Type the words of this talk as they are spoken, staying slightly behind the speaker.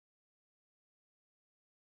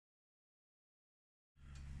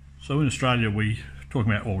So in Australia, we're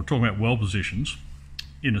talking about weld positions.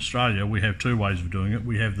 In Australia, we have two ways of doing it.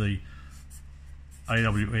 We have the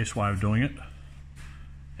AWS way of doing it,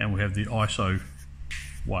 and we have the ISO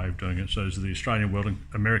way of doing it. So there's the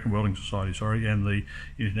American Welding Society, and the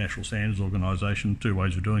International Standards Organisation, two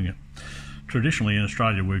ways of doing it. Traditionally in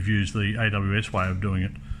Australia, we've used the AWS way of doing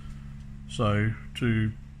it. So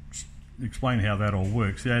to explain how that all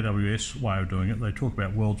works, the AWS way of doing it, they talk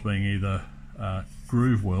about welds being either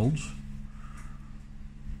groove welds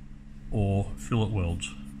or fillet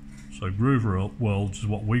welds. So groove welds is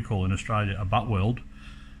what we call in Australia a butt weld,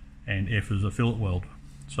 and F is a fillet weld.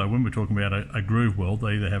 So when we're talking about a groove weld,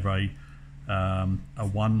 they either have a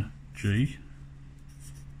 1G,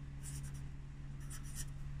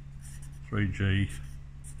 3G,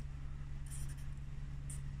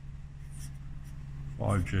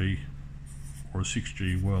 5G, or a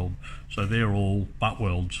 6G weld. So they're all butt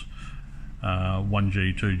welds,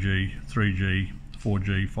 1G, 2G, 3G,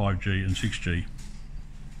 4G, 5G and 6G.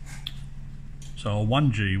 So a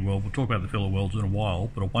 1G weld, we'll talk about the fillet welds in a while,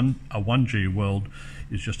 but a 1G weld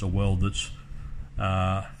is just a weld that's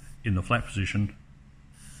in the flat position.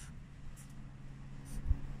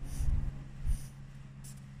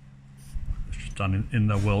 It's just done in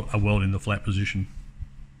the a weld in the flat position.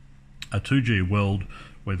 A 2G weld,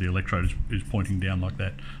 where the electrode is pointing down like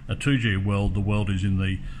that. A 2G weld, the weld is in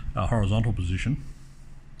the horizontal position.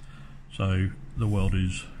 So the weld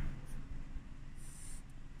is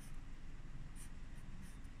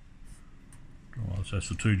so that's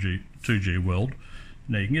the 2G weld.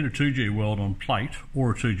 Now you can get a 2G weld on plate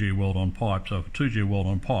or a 2G weld on pipe. So if a 2G weld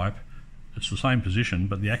on pipe, it's the same position,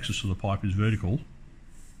 but the axis of the pipe is vertical,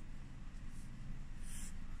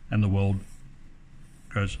 and the weld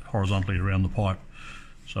goes horizontally around the pipe.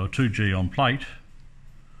 So a 2G on plate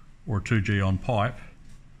or a 2G on pipe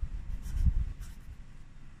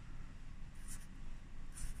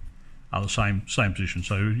are the same position.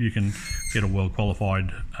 So you can get a weld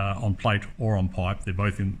qualified on plate or on pipe. They're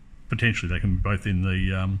both in, potentially they can be both in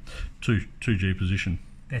the 2G position.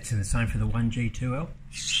 That's in the same for the 1G 2L?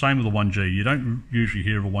 Same with the 1G. You don't usually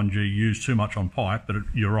hear of a 1G used too much on pipe, but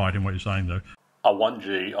you're right in what you're saying though. A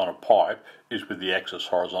 1G on a pipe is with the axis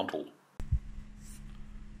horizontal,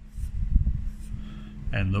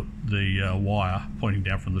 and the wire pointing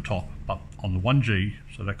down from the top. But on the 1G,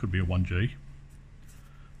 so that could be a 1G.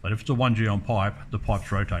 But if it's a 1G on pipe, the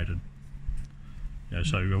pipe's rotated. Yeah,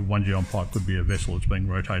 so a 1G on pipe could be a vessel that's being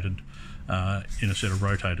rotated in a set of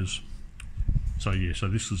rotators. So yeah, so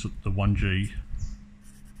this is the 1G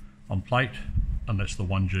on plate, and that's the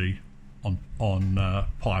 1G on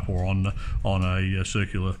pipe or on a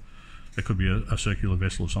circular. It could be a circular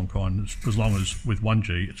vessel of some kind. As long as with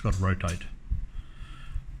 1G, it's got to rotate.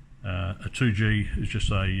 A 2G is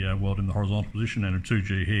just a weld in the horizontal position, and a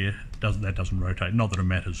 2G here doesn't rotate. Not that it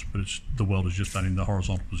matters, but the weld is just done in the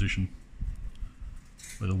horizontal position,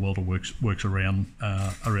 where the welder works around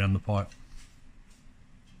the pipe.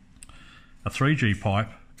 A 3G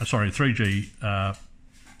pipe, a 3G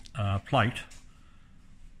plate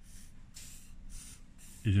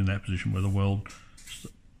is in that position where the weld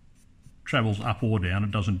travels up or down.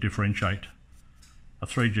 It doesn't differentiate. A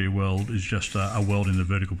 3G weld is just a weld in the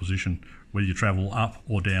vertical position. Whether you travel up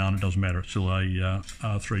or down, it doesn't matter. It's still a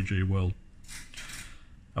 3G weld.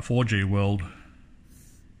 A 4G weld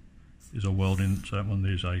is a weld in, so that one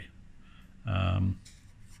there's a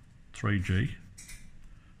 3G,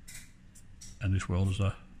 and this weld is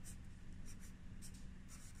a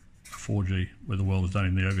 4G, where the weld is done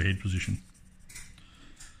in the overhead position.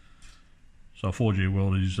 So a 4G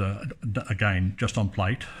weld is, again, just on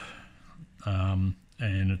plate,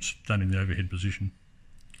 and it's done in the overhead position.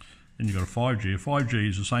 Then you've got a 5G. A 5G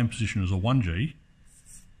is the same position as a 1G,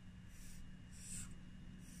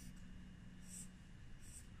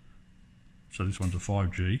 so this one's a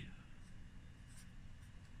 5G,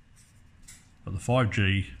 but the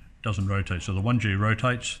 5G doesn't rotate. So the 1G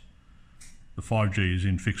rotates, the 5G is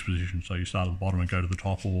in fixed position, so you start at the bottom and go to the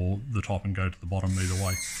top, or the top and go to the bottom, either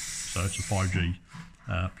way. So it's a 5G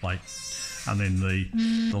plate. And then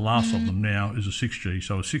the last of them now is a 6G.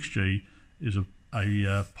 So a 6G is a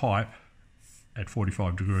pipe at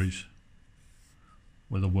 45 degrees,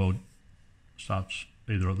 where the weld starts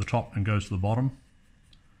either at the top and goes to the bottom,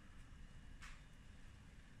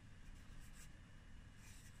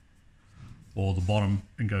 or the bottom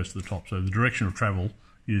and goes to the top. So the direction of travel,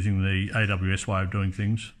 using the AWS way of doing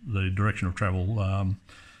things, the direction of travel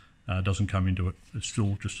doesn't come into it. It's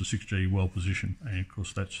still just a 6G weld position, and of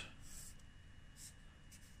course that's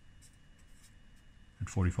at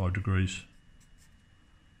 45 degrees.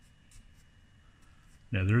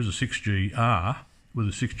 Now there is a 6GR, with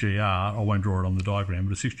a 6GR, I won't draw it on the diagram,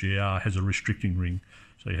 but a 6GR has a restricting ring.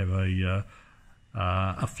 So you have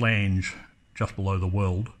a flange just below the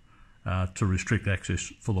weld to restrict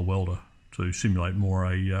access for the welder to simulate more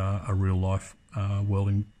a real life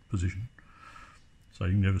welding position. So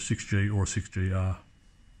you can have a 6G or a 6GR.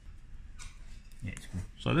 Yeah, it's good.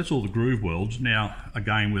 So that's all the groove welds. Now,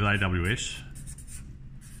 again with AWS,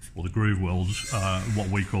 or the groove welds, what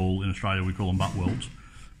we call in Australia, we call them butt welds,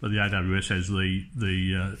 but the AWS has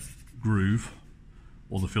the groove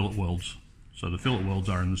or the fillet welds. So the fillet welds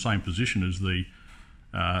are in the same position as the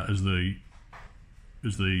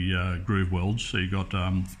groove welds. So you've got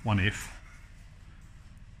 1F,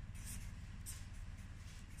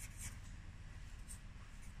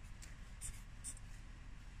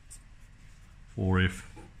 .4F,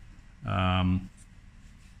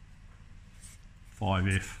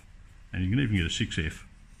 5F, and you can even get a 6F,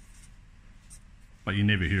 but you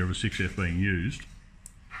never hear of a 6F being used.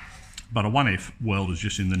 But a 1F weld is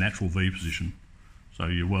just in the natural V position. So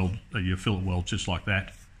your fillet weld just like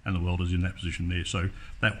that, and the weld is in that position there. So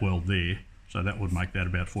that weld there, so that would make that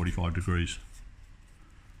about 45 degrees.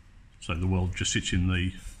 So the weld just sits in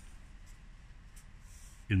the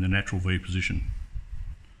natural V position.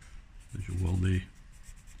 There's your weld there.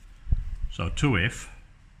 So a 2F,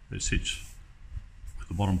 it sits with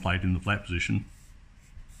the bottom plate in the flat position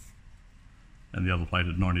and the other plate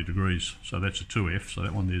at 90 degrees. So that's a 2F, so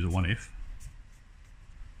that one there's a 1F.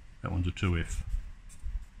 That one's a 2F.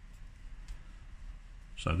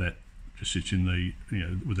 So that just sits in the,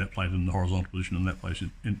 with that plate in the horizontal position and that plate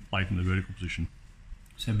in the vertical position.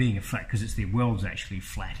 So being a flat, because it's the weld's actually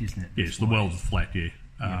flat, isn't it? Yes, the weld's flat, yeah.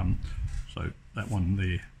 So that one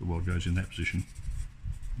there, the weld goes in that position.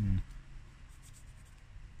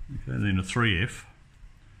 Okay, then a 3F,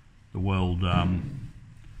 the weld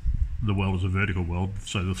is a vertical weld.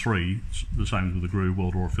 So the 3, the same as with a groove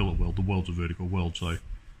weld or a fillet weld, the weld's a vertical weld. So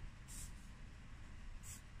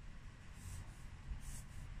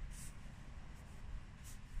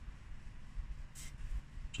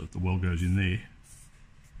if the weld goes in there,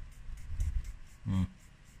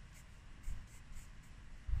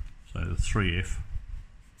 so the 3F,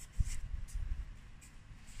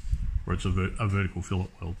 where it's a vertical fillet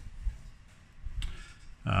weld.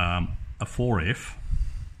 A 4F,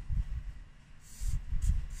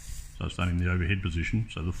 so it's done in the overhead position.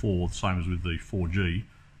 So the 4, the same as with the 4G,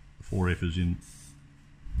 the 4F is in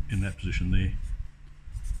that position there.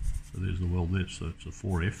 So there's the weld there, so it's a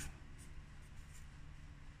 4F.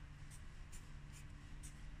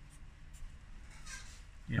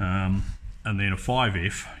 And then a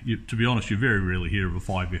 5F, to be honest, you very rarely hear of a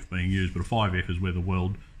 5F being used, but a 5F is where the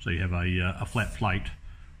weld, so you have a flat plate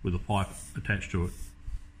with a pipe attached to it,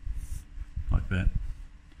 like that.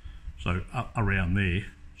 So around there,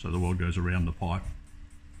 so the weld goes around the pipe.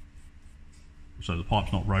 So the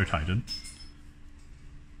pipe's not rotated,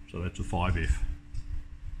 so that's a 5F.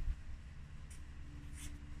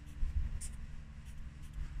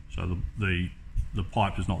 So the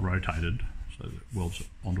pipe is not rotated, so it welds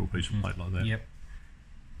onto a piece of plate like that. Yep.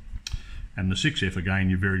 And the 6F, again,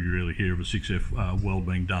 you very rarely hear of a 6F weld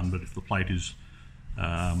being done, but if the plate is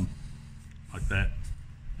like that,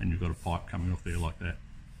 and you've got a pipe coming off there like that,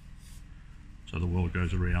 so the weld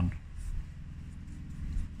goes around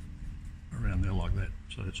there like that,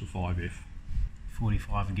 so that's a 5F.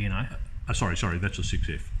 45 again, eh? Sorry, that's a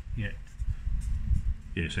 6F. Yeah.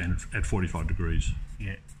 Yes, and at 45 degrees.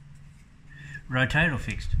 Yeah. Rotated or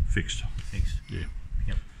fixed? Fixed. Fixed. Yeah.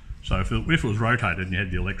 Yep. So if it was rotated and you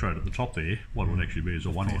had the electrode at the top there, what it would actually be is a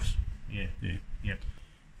 1F. Yeah. Yeah. Yep.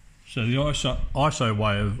 So the ISO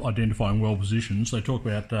way of identifying weld positions, they talk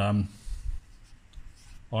about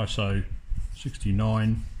ISO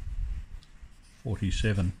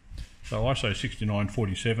 6947. So ISO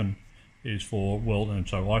 6947 is for weld, and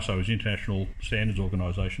so ISO is International Standards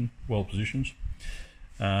Organisation, weld positions.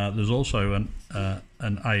 There's also an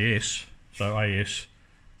AS, so AS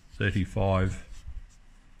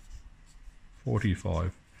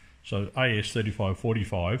 3545. So AS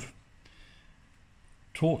 3545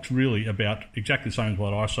 talks really about exactly the same as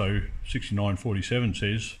what ISO 6947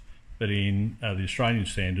 says, but in the Australian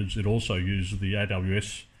standards it also uses the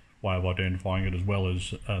AWS way of identifying it as well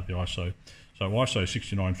as the ISO. So ISO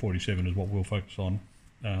 6947 is what we'll focus on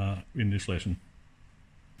in this lesson.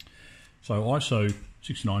 So ISO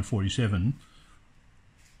 6947,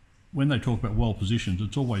 when they talk about weld positions,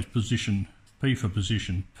 it's always position, P for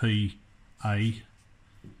position, P, A,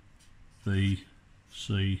 B,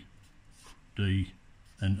 C, D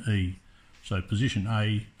and E. So position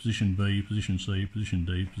A, position B, position C, position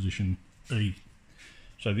D, position E.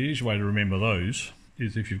 So the easy way to remember those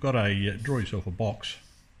is if you've got a, draw yourself a box.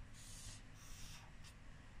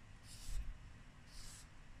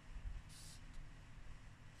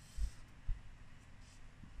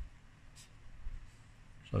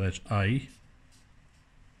 So that's A,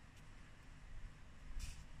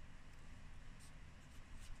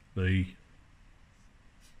 B,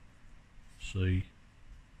 C,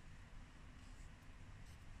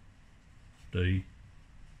 D,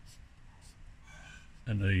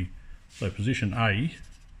 and E. So position A,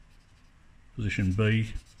 position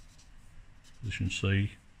B, position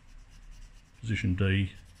C, position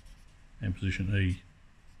D, and position E.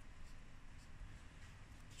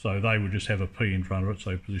 So they would just have a P in front of it,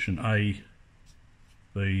 so position A,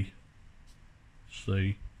 B,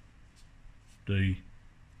 C, D,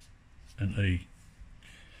 and E.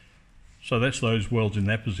 So that's those welds in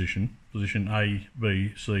that position A,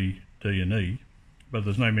 B, C, D and E, but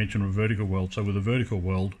there's no mention of a vertical weld. So with a vertical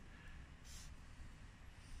weld,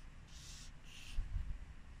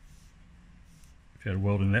 if you had a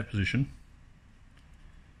weld in that position,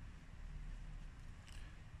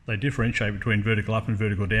 they differentiate between vertical up and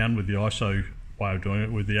vertical down with the ISO way of doing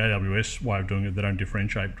it. With the AWS way of doing it, they don't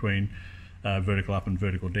differentiate between vertical up and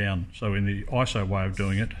vertical down. So in the ISO way of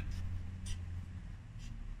doing it,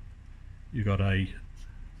 you've got a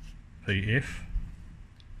PF,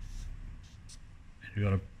 you've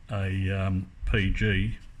got a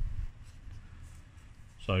PG.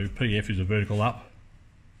 So PF is a vertical up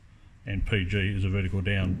and PG is a vertical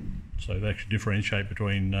down. So they actually differentiate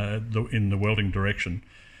between in the welding direction.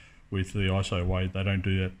 With the ISO way, they don't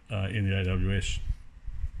do that in the AWS.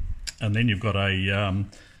 And then you've got a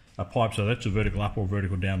pipe, so that's a vertical up or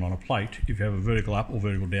vertical down on a plate. If you have a vertical up or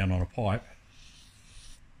vertical down on a pipe,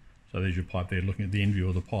 so there's your pipe there looking at the end view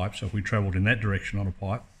of the pipe. So if we travelled in that direction on a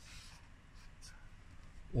pipe,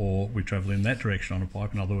 or we travel in that direction on a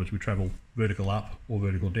pipe, in other words we travel vertical up or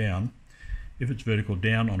vertical down. If it's vertical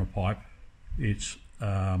down on a pipe, it's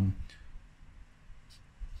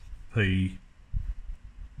PJ,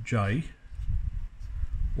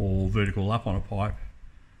 or vertical up on a pipe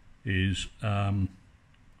is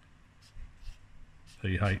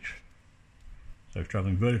PH. So if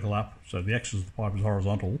travelling vertical up, so the axis of the pipe is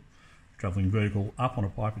horizontal, travelling vertical up on a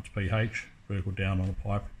pipe it's PH, vertical down on a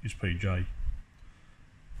pipe is PJ,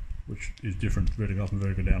 which is different vertical up and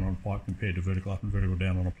vertical down on a pipe compared to vertical up and vertical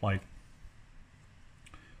down on a plate.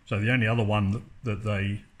 So the only other one that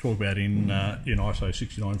they talk about in ISO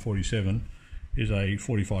 6947 is a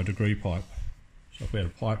 45 degree pipe. So if we had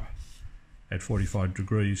a pipe at 45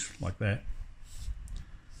 degrees like that,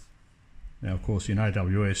 now of course in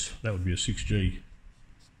AWS that would be a 6G.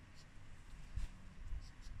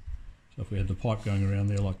 So if we had the pipe going around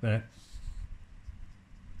there like that,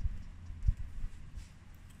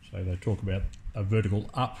 so they talk about a vertical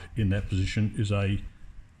up in that position is a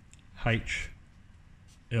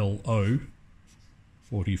HLO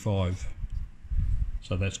 45.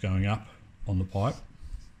 So that's going up on the pipe,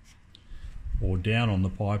 or down on the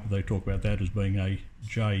pipe they talk about that as being a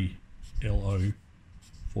JLO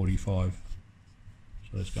 45.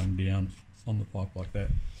 So that's going down on the pipe like that.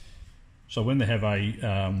 So when they have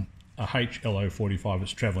a HLO 45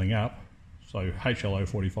 it's travelling up, so HLO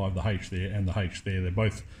 45, the H there and the H there, they're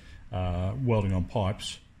both welding on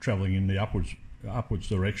pipes travelling in the upwards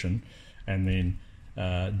direction, and then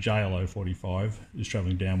JLO 45 is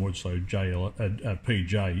travelling downwards, so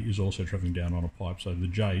PJ is also travelling down on a pipe. So the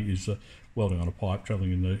J is welding on a pipe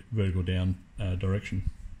travelling in the vertical down direction.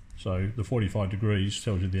 So the 45 degrees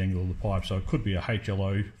tells you the angle of the pipe. So it could be a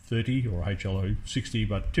HLO 30 or a HLO 60,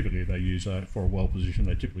 but typically they use for a weld position,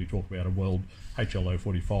 they typically talk about a weld HLO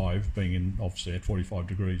 45 being in obviously at 45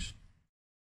 degrees.